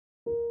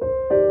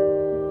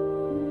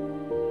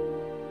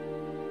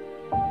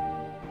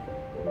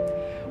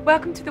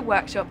Welcome to the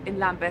workshop in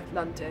Lambeth,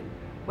 London,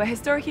 where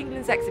Historic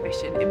England's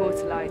exhibition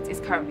Immortalised is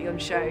currently on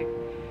show.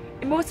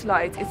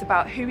 Immortalised is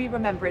about who we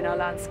remember in our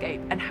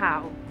landscape and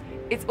how.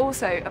 It's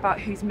also about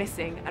who's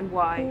missing and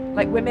why,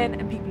 like women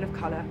and people of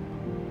colour.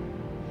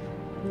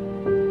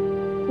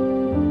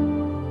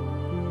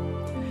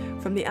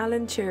 From the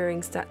Alan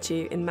Turing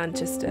statue in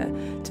Manchester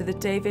to the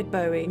David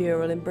Bowie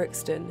mural in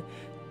Brixton,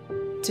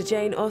 to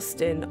Jane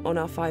Austen on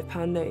our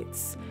 £5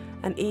 notes,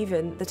 and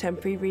even the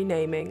temporary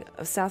renaming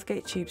of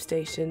Southgate Tube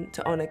Station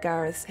to honour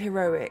Gareth's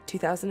heroic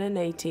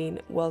 2018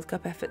 World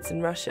Cup efforts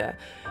in Russia,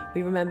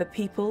 we remember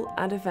people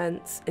and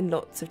events in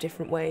lots of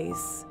different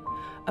ways.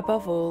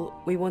 Above all,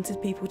 we wanted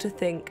people to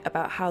think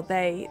about how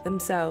they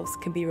themselves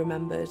can be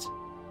remembered.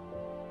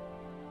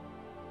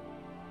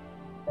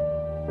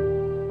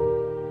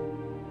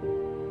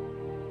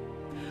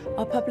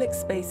 Our public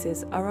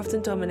spaces are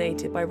often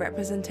dominated by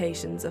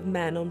representations of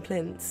men on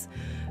plinths,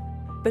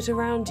 but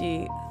around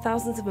you,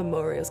 thousands of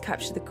memorials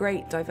capture the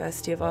great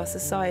diversity of our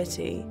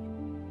society.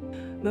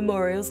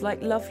 Memorials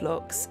like love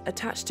locks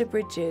attached to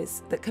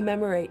bridges that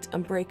commemorate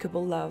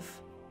unbreakable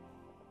love.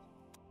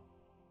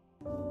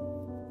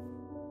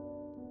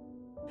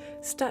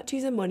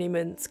 Statues and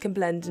monuments can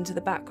blend into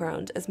the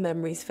background as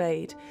memories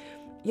fade,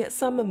 yet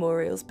some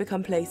memorials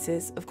become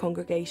places of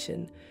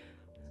congregation.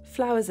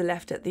 Flowers are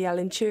left at the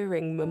Alan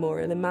Turing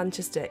Memorial in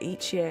Manchester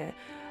each year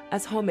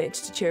as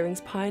homage to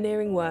Turing's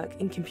pioneering work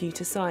in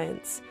computer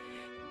science.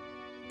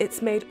 It's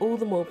made all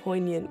the more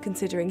poignant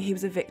considering he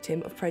was a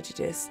victim of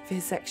prejudice for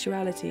his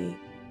sexuality.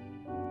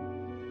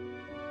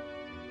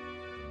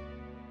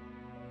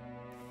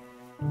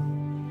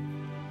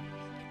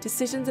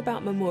 Decisions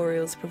about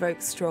memorials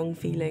provoke strong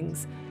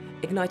feelings,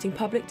 igniting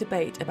public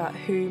debate about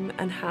whom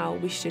and how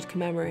we should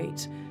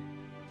commemorate.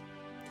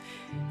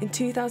 In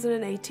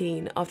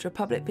 2018, after a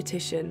public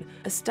petition,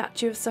 a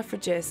statue of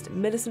suffragist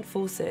Millicent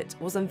Fawcett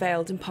was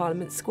unveiled in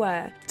Parliament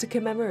Square to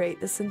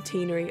commemorate the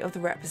centenary of the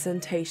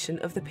representation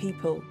of the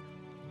people.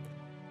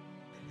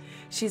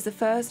 She is the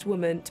first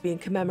woman to be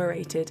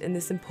commemorated in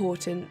this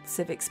important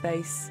civic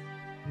space.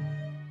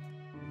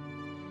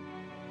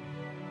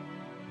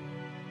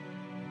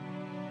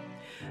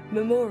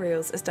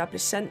 Memorials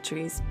established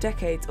centuries,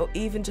 decades, or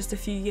even just a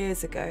few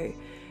years ago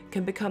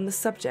can become the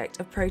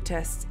subject of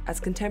protests as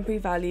contemporary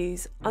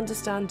values,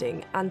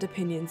 understanding and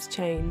opinions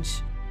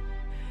change.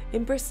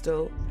 In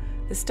Bristol,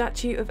 the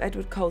statue of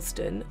Edward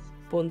Colson,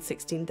 born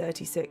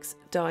 1636,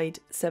 died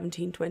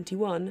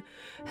 1721,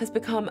 has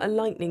become a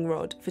lightning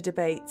rod for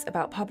debates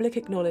about public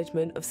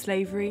acknowledgement of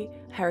slavery,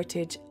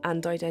 heritage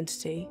and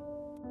identity.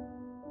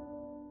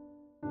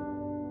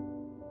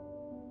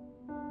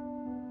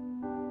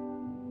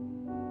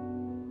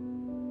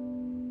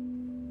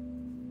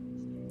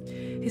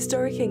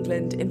 Historic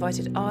England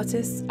invited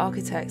artists,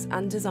 architects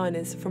and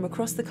designers from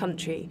across the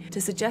country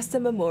to suggest a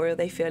memorial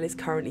they feel is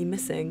currently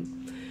missing.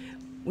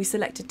 We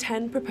selected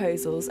 10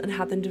 proposals and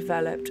had them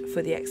developed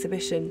for the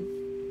exhibition.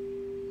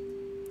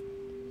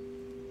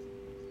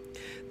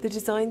 The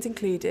designs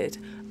included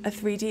a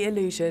 3D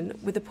illusion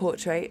with a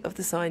portrait of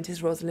the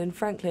scientist Rosalind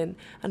Franklin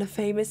and a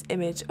famous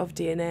image of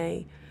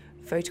DNA,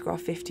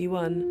 photograph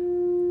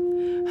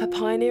 51. Her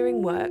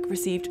pioneering work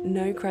received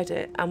no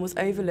credit and was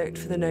overlooked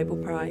for the Nobel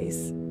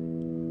Prize.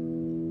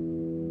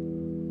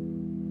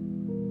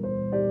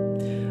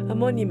 A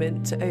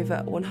monument to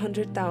over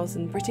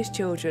 100,000 British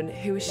children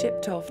who were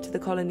shipped off to the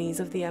colonies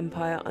of the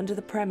Empire under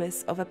the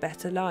premise of a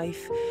better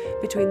life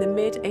between the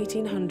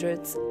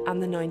mid-1800s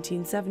and the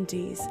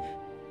 1970s.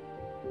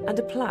 And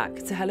a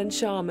plaque to Helen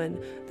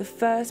Sharman, the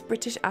first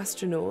British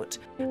astronaut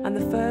and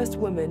the first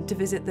woman to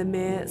visit the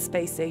Mir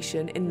space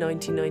station in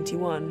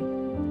 1991.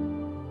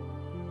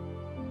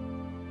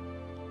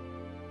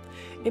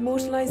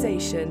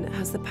 Immortalisation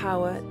has the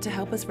power to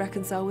help us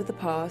reconcile with the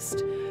past,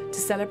 to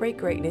celebrate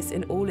greatness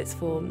in all its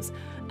forms,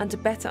 and to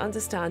better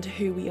understand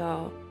who we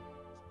are.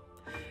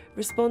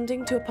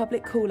 Responding to a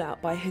public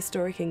call-out by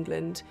Historic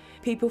England,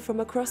 people from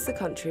across the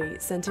country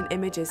sent in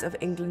images of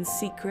England's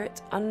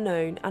secret,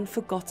 unknown and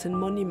forgotten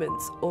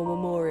monuments or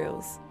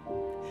memorials.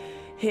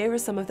 Here are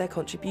some of their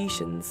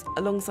contributions,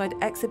 alongside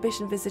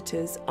exhibition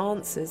visitors'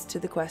 answers to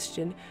the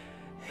question,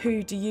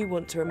 who do you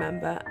want to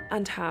remember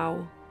and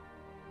how?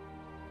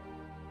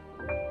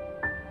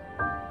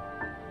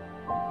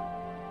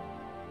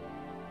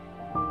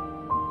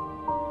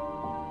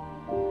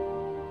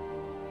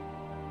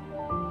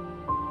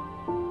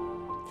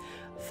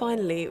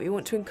 Finally, we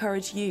want to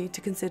encourage you to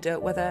consider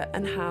whether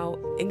and how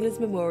England's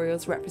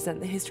memorials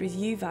represent the histories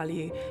you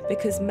value,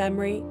 because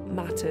memory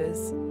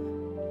matters.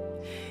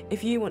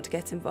 If you want to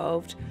get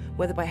involved,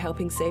 whether by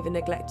helping save a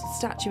neglected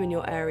statue in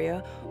your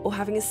area or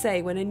having a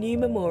say when a new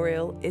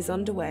memorial is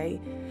underway,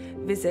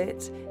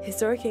 visit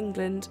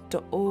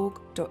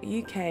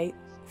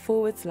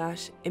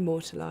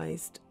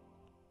historicengland.org.uk/immortalised.